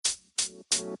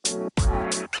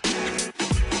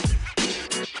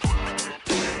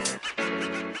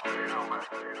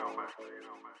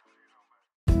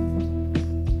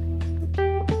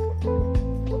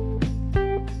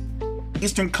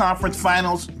Eastern Conference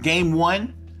Finals, Game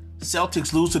 1.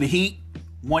 Celtics lose to the Heat,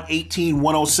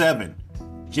 118-107.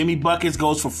 Jimmy Buckets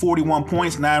goes for 41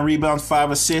 points, 9 rebounds,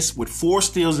 5 assists with 4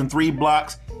 steals and 3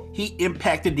 blocks. He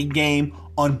impacted the game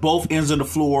on both ends of the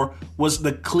floor, was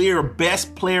the clear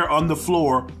best player on the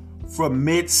floor from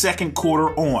mid-second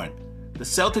quarter on. The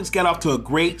Celtics got off to a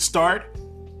great start,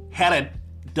 had a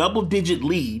double-digit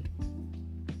lead,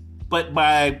 but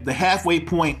by the halfway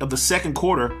point of the second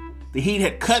quarter, the Heat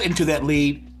had cut into that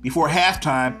lead before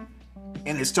halftime,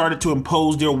 and it started to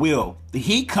impose their will. The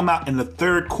Heat come out in the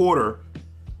third quarter,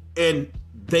 and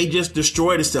they just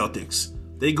destroy the Celtics.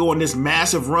 They go on this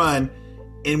massive run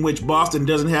in which Boston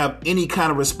doesn't have any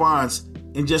kind of response,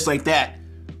 and just like that,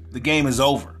 the game is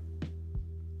over.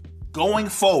 Going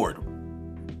forward,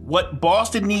 what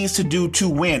Boston needs to do to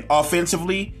win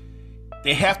offensively,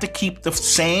 they have to keep the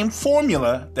same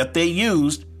formula that they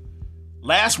used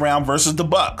last round versus the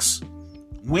Bucks.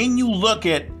 When you look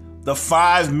at the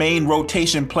 5 main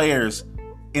rotation players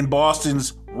in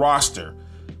Boston's roster,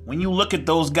 when you look at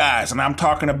those guys, and I'm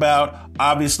talking about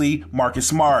obviously Marcus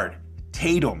Smart,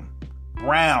 Tatum,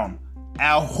 Brown,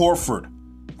 Al Horford,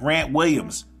 Grant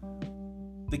Williams,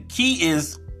 the key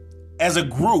is as a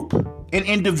group and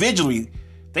individually,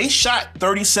 they shot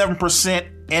 37%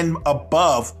 and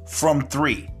above from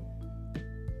 3.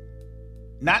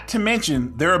 Not to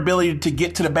mention their ability to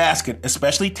get to the basket,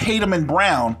 especially Tatum and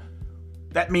Brown.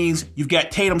 That means you've got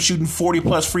Tatum shooting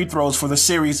 40-plus free throws for the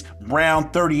series,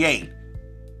 Brown 38.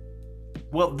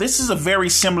 Well, this is a very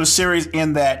similar series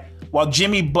in that while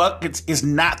Jimmy Buckets is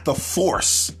not the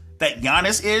force that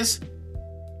Giannis is,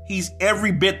 he's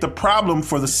every bit the problem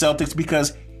for the Celtics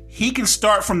because he can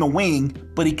start from the wing,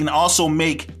 but he can also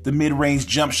make the mid-range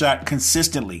jump shot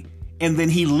consistently. And then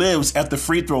he lives at the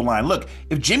free throw line. Look,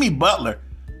 if Jimmy Butler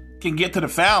can get to the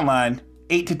foul line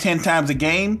 8 to 10 times a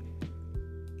game,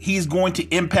 he's going to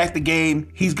impact the game.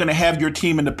 He's going to have your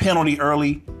team in the penalty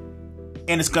early,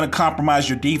 and it's going to compromise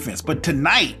your defense. But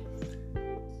tonight,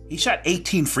 he shot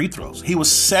 18 free throws. He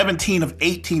was 17 of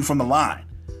 18 from the line.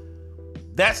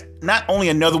 That's not only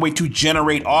another way to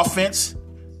generate offense,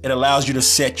 it allows you to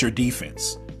set your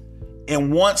defense.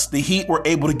 And once the Heat were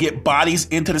able to get bodies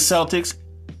into the Celtics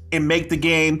and make the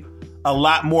game a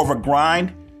lot more of a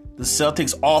grind, the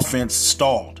Celtics offense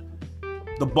stalled.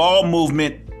 The ball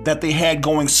movement that they had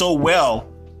going so well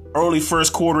early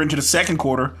first quarter into the second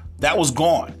quarter, that was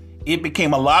gone. It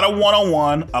became a lot of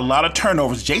one-on-one, a lot of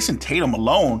turnovers. Jason Tatum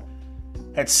alone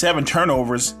had 7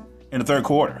 turnovers in the third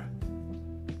quarter.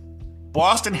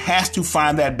 Boston has to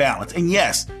find that balance. And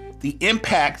yes, the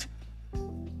impact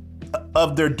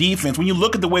of their defense, when you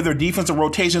look at the way their defensive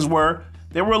rotations were,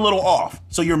 they were a little off.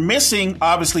 So you're missing,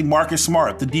 obviously, Marcus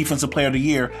Smart, the defensive player of the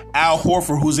year, Al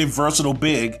Horford, who's a versatile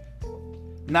big,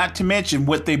 not to mention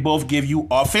what they both give you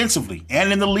offensively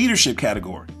and in the leadership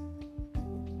category.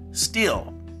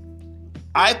 Still,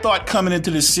 I thought coming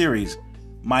into this series,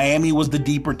 Miami was the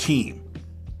deeper team.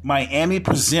 Miami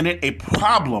presented a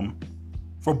problem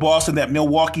for Boston that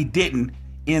Milwaukee didn't,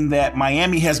 in that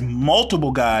Miami has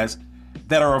multiple guys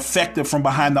that are effective from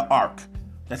behind the arc.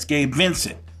 That's Gabe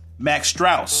Vincent, Max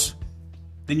Strus.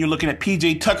 Then you're looking at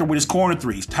PJ Tucker with his corner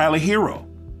threes, Tyler Hero.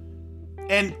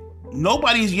 And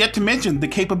nobody's yet to mention the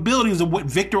capabilities of what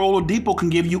Victor Oladipo can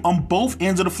give you on both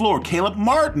ends of the floor. Caleb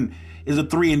Martin is a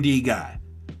 3-and-D guy.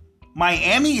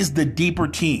 Miami is the deeper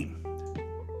team.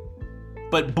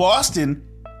 But Boston,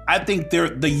 I think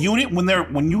they're the unit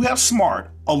when you have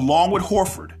Smart along with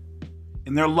Horford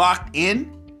and they're locked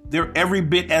in, they're every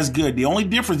bit as good. The only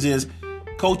difference is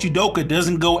Coach Udoka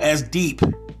doesn't go as deep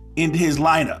into his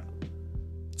lineup.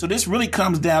 So this really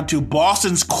comes down to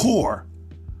Boston's core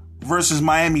versus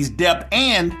Miami's depth,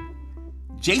 and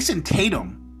Jason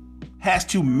Tatum has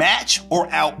to match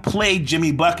or outplay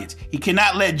Jimmy Buckets. He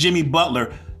cannot let Jimmy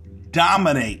Butler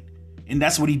dominate, and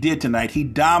that's what he did tonight. He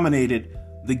dominated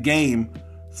the game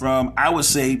from, I would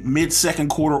say, mid-second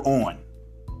quarter on.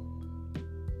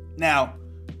 Now,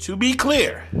 to be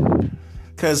clear,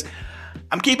 because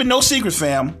I'm keeping no secrets,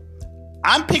 fam,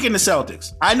 I'm picking the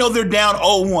Celtics. I know they're down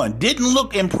 0-1. Didn't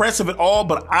look impressive at all,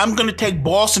 but I'm going to take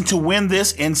Boston to win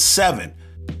this in 7.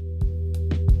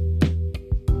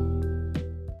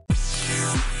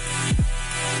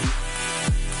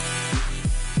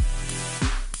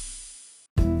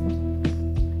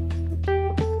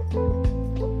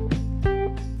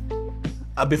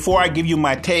 Before I give you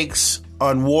my takes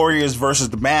on Warriors versus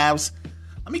the Mavs,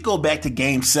 let me go back to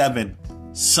Game 7,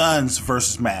 Suns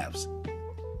versus Mavs.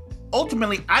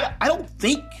 ultimately, I don't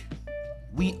think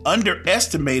we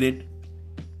underestimated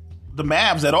the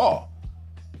Mavs at all.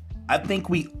 I think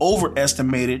we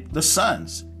overestimated the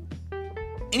Suns.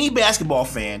 Any basketball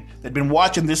fan that's been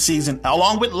watching this season,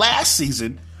 along with last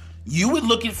season, you would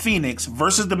look at Phoenix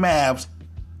versus the Mavs,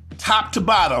 top to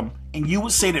bottom, and you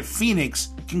would say that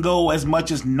Phoenix can go as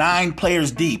much as 9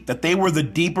 players deep, that they were the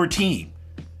deeper team.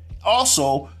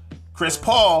 Also, Chris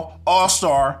Paul,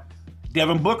 All-Star,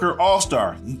 Devin Booker,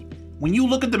 All-Star. When you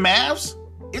look at the Mavs,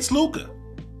 it's Luka.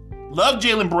 Love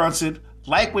Jalen Brunson,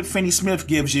 like what Finney Smith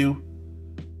gives you.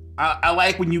 I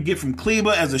like when you get from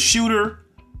Kleber as a shooter.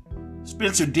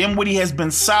 Spencer Dinwiddie has been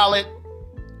solid.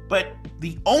 But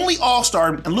the only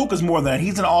All-Star, and Luka's more than that,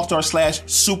 he's an All-Star /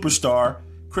 superstar.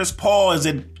 Chris Paul is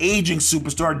an aging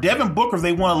superstar. Devin Booker, if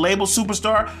they want to label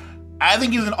superstar, I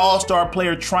think he's an All-Star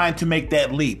player trying to make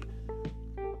that leap.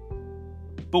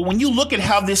 But when you look at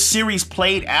how this series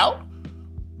played out,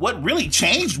 what really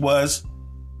changed was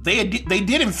they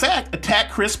did in fact attack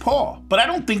Chris Paul. But I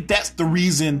don't think that's the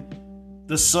reason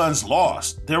the Suns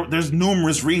lost. There's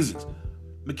numerous reasons.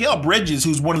 Mikal Bridges,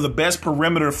 who's one of the best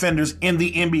perimeter defenders in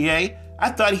the NBA, I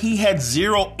thought he had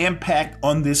zero impact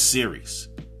on this series.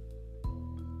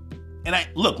 And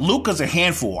look, Luka's a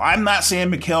handful. I'm not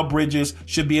saying Mikal Bridges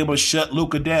should be able to shut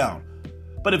Luka down.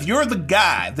 But if you're the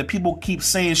guy that people keep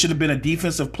saying should have been a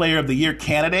Defensive Player of the Year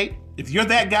candidate, if you're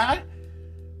that guy,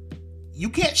 you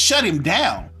can't shut him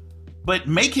down, but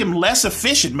make him less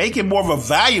efficient, make him more of a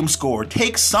volume scorer,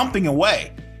 take something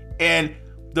away. And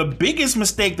the biggest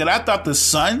mistake that I thought the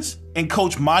Suns and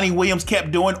Coach Monty Williams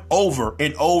kept doing over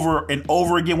and over and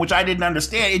over again, which I didn't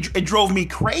understand, it drove me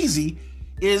crazy,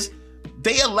 is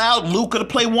they allowed Luka to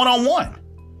play one-on-one.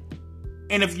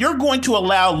 And if you're going to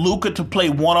allow Luka to play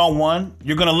one-on-one,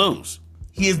 you're going to lose.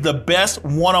 He is the best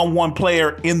one-on-one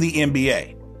player in the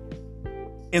NBA.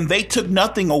 And they took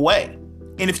nothing away.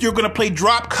 And if you're going to play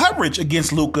drop coverage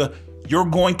against Luka, you're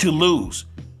going to lose.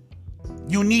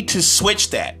 You need to switch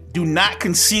that. Do not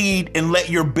concede and let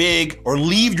your big or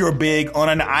leave your big on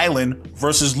an island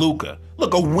versus Luka.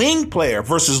 Look, a wing player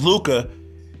versus Luka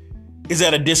is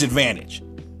at a disadvantage.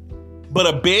 But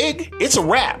a big, it's a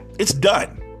wrap. It's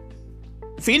done.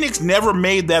 Phoenix never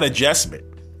made that adjustment.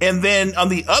 And then on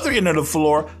the other end of the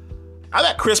floor, I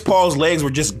thought Chris Paul's legs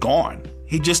were just gone.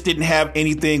 He just didn't have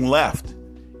anything left.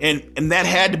 And that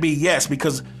had to be, yes,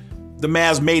 because the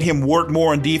Mavs made him work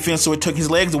more on defense, so it took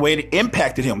his legs away. It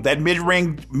impacted him. That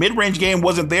mid-range game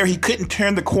wasn't there. He couldn't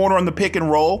turn the corner on the pick and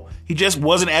roll. He just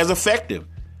wasn't as effective.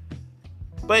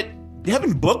 But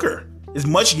Devin Booker is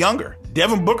much younger.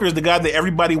 Devin Booker is the guy that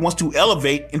everybody wants to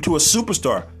elevate into a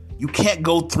superstar. You can't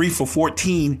go 3 for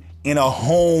 14 in a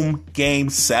home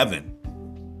Game 7.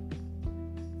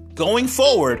 Going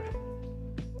forward,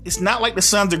 it's not like the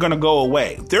Suns are going to go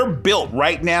away. They're built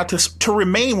right now to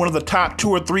remain one of the top 2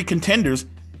 or 3 contenders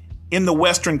in the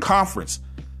Western Conference.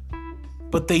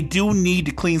 But they do need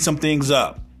to clean some things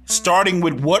up, starting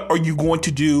with what are you going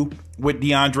to do with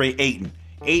DeAndre Ayton?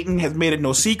 Ayton has made it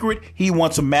no secret. He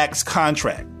wants a max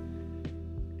contract.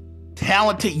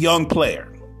 Talented young player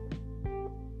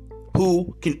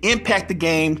who can impact the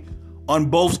game on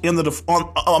both ends of the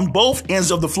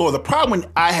floor. The problem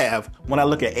I have when I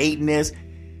look at Ayton is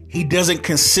he doesn't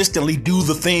consistently do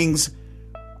the things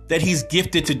that he's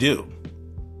gifted to do.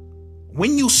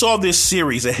 When you saw this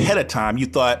series ahead of time, you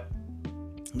thought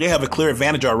they have a clear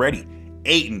advantage already.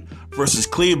 Ayton versus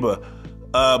Kleber.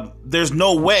 There's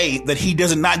no way that he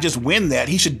does not just win that.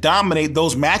 He should dominate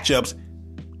those matchups.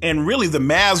 And really, the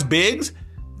Mavs bigs,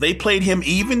 they played him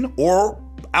even or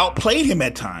outplayed him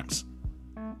at times.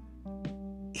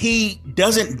 He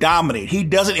doesn't dominate. He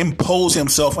doesn't impose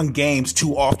himself on games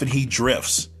too often. He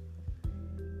drifts.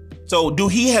 So do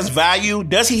he has value?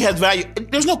 Does he has value?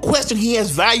 There's no question he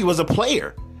has value as a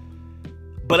player.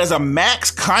 But as a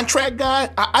max contract guy,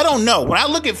 I don't know. When I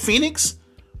look at Phoenix,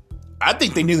 I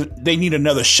think they need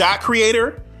another shot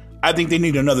creator. I think they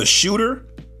need another shooter.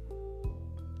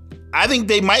 I think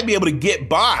they might be able to get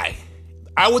by.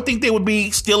 I would think they would be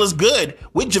still as good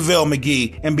with JaVale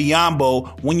McGee and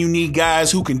Biyombo when you need guys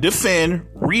who can defend,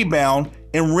 rebound,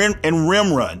 and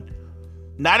rim run.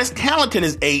 Not as talented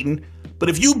as Ayton, but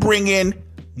if you bring in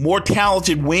more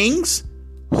talented wings,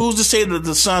 who's to say that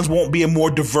the Suns won't be a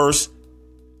more diverse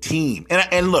team?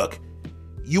 And look,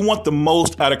 you want the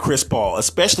most out of Chris Paul,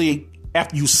 especially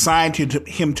after you signed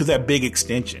him to that big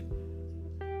extension.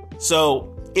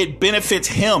 So it benefits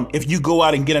him if you go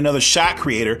out and get another shot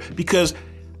creator, because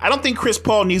I don't think Chris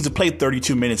Paul needs to play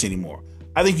 32 minutes anymore.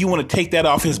 I think you want to take that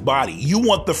off his body. You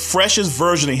want the freshest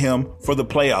version of him for the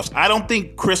playoffs. I don't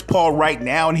think Chris Paul right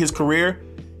now in his career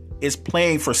is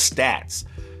playing for stats.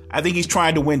 I think he's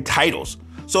trying to win titles.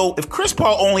 So if Chris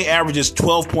Paul only averages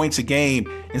 12 points a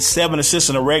game and 7 assists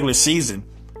in a regular season,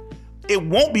 it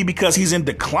won't be because he's in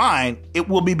decline. It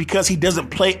will be because he doesn't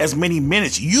play as many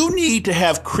minutes. You need to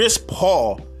have Chris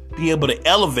Paul be able to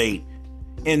elevate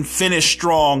and finish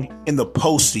strong in the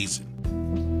postseason.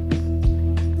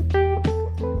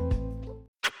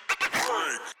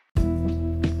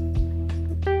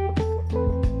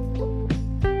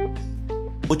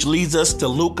 Which leads us to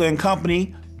Luka and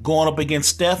company going up against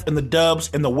Steph and the Dubs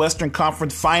in the Western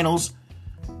Conference Finals.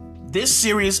 This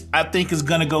series, I think, is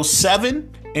going to go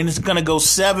 7, and it's going to go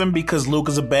 7 because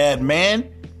Luka's a bad man.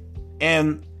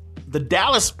 And the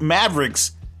Dallas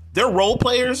Mavericks, their role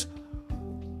players,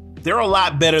 they're a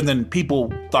lot better than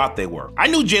people thought they were. I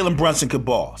knew Jalen Brunson could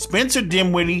ball. Spencer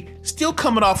Dinwiddie, still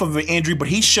coming off of an injury, but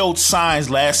he showed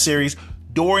signs last series.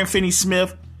 Dorian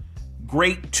Finney-Smith,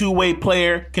 great two-way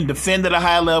player, can defend at a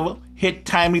high level, hit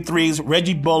timely threes.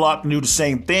 Reggie Bullock can do the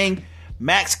same thing.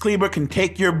 Max Kleber can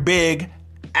take your big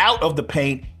out of the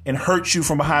paint and hurt you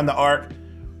from behind the arc.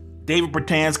 David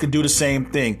Bertans can do the same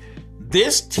thing.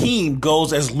 This team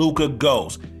goes as Luka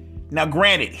goes. Now,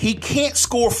 granted, he can't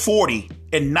score 40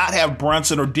 and not have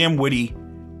Brunson or Dinwiddie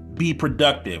be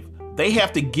productive. They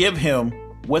have to give him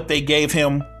what they gave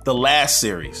him the last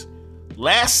series.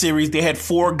 Last series, they had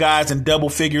 4 guys in double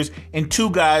figures and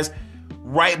 2 guys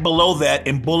right below that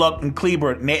in Bullock and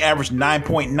Kleber, and they averaged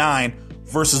 9.9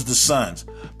 versus the Suns.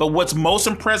 But what's most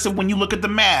impressive when you look at the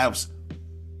Mavs,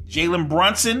 Jalen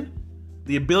Brunson,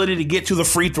 the ability to get to the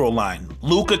free throw line.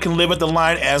 Luka can live at the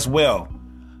line as well.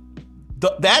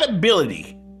 That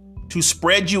ability to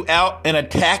spread you out and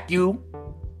attack you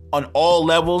on all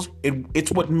levels,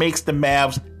 it's what makes the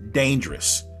Mavs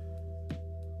dangerous.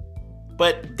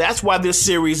 But that's why this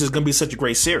series is going to be such a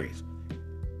great series.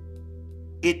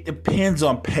 It depends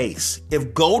on pace.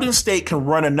 If Golden State can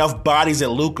run enough bodies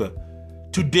at Luka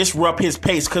to disrupt his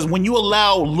pace, because when you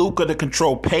allow Luka to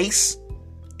control pace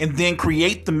and then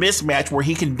create the mismatch where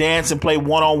he can dance and play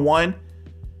one-on-one,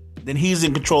 then he's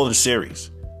in control of the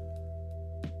series.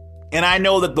 And I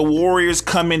know that the Warriors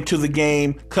come into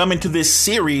this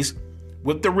series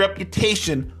with the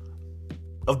reputation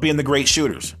of being the great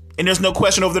shooters. And there's no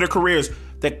question over their careers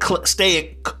that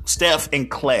Steph and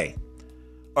Clay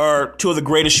are 2 of the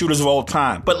greatest shooters of all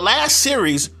time. But last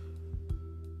series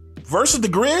versus the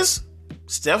Grizz,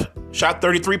 Steph shot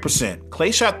 33%.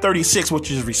 Clay shot 36%,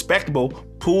 which is respectable.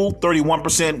 Poole,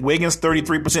 31%. Wiggins,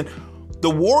 33%. The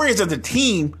Warriors as a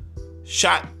team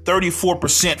shot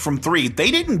 34% from 3.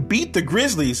 They didn't beat the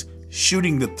Grizzlies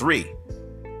shooting the 3.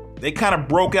 They kind of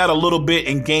broke out a little bit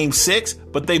in Game 6,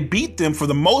 but they beat them for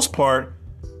the most part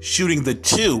shooting the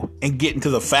 2 and getting to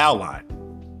the foul line.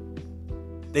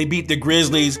 They beat the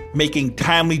Grizzlies making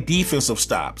timely defensive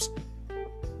stops.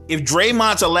 If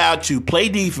Draymond's allowed to play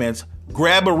defense,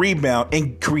 grab a rebound,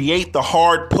 and create the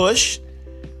hard push,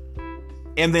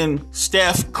 and then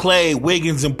Steph, Clay,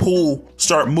 Wiggins, and Poole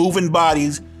start moving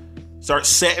bodies, start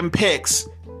setting picks,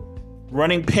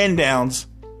 running pin downs,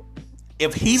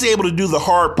 if he's able to do the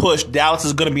hard push, Dallas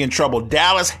is going to be in trouble.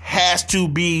 Dallas has to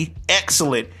be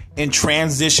excellent in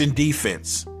transition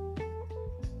defense.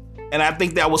 And I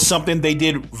think that was something they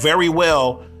did very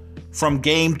well from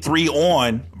Game 3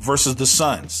 on versus the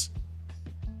Suns.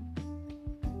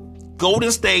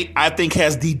 Golden State, I think,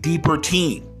 has the deeper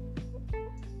team.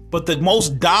 But the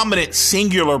most dominant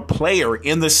singular player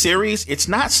in the series, it's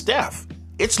not Steph.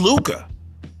 It's Luka.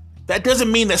 That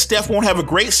doesn't mean that Steph won't have a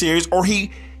great series, or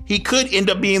he could end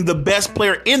up being the best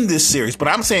player in this series. But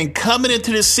I'm saying coming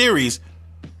into this series,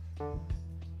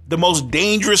 the most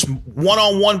dangerous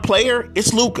one-on-one player,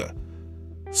 it's Luka.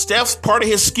 Steph's part of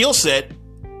his skill set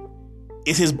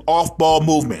is his off-ball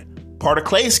movement. Part of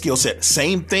Clay's skill set,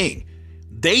 same thing.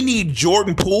 They need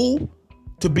Jordan Poole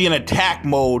to be in attack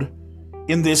mode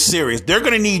in this series. They're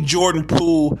going to need Jordan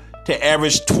Poole to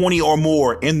average 20 or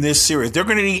more in this series. They're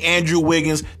going to need Andrew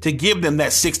Wiggins to give them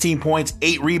that 16 points,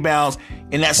 8 rebounds,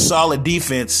 and that solid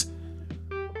defense.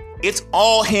 It's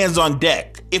all hands on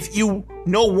deck. If you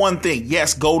know one thing,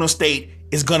 yes, Golden State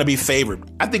is going to be favored.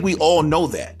 I think we all know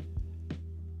that.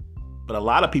 But a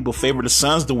lot of people favor the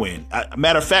Suns to win.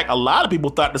 Matter of fact, a lot of people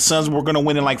thought the Suns were going to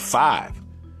win in like 5.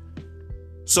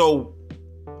 So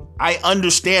I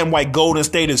understand why Golden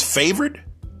State is favored.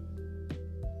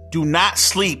 Do not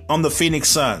sleep on the Phoenix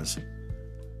Suns.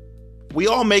 We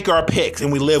all make our picks and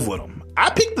we live with them. I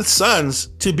picked the Suns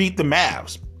to beat the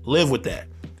Mavs. Live with that.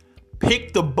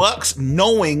 Pick the Bucks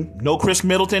knowing no Chris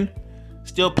Middleton.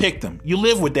 Still pick them. You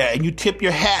live with that, and you tip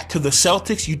your hat to the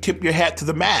Celtics. You tip your hat to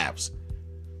the Mavs.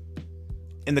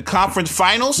 In the conference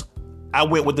finals, I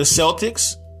went with the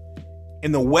Celtics.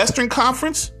 In the Western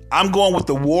Conference, I'm going with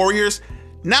the Warriors,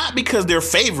 not because they're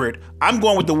favored. I'm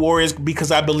going with the Warriors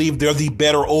because I believe they're the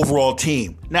better overall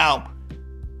team. Now,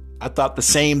 I thought the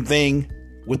same thing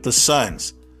with the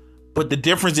Suns. But the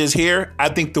difference is here, I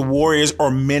think the Warriors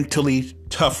are mentally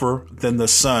tougher than the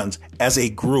Suns as a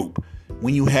group.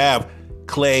 When you have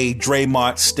Clay,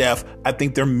 Draymond, Steph, I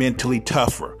think they're mentally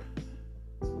tougher.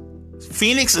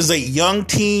 Phoenix is a young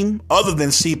team other than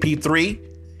CP3,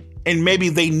 and maybe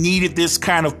they needed this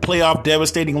kind of playoff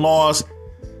devastating loss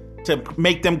to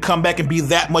make them come back and be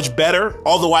that much better,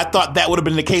 although I thought that would have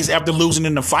been the case after losing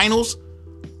in the finals.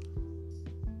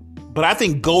 But I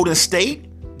think Golden State,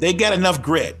 they got enough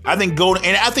grit. I think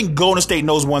Golden State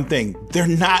knows one thing. They're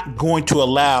not going to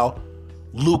allow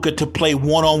Luka to play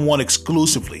one-on-one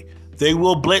exclusively. They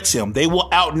will blitz him. They will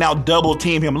out and out double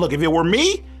team him. Look, if it were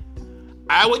me,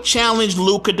 I would challenge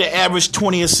Luka to average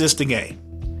 20 assists a game.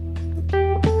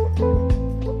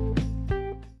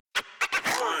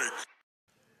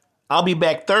 I'll be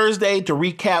back Thursday to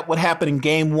recap what happened in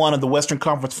Game 1 of the Western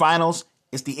Conference Finals.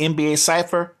 It's the NBA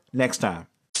Cypher next time.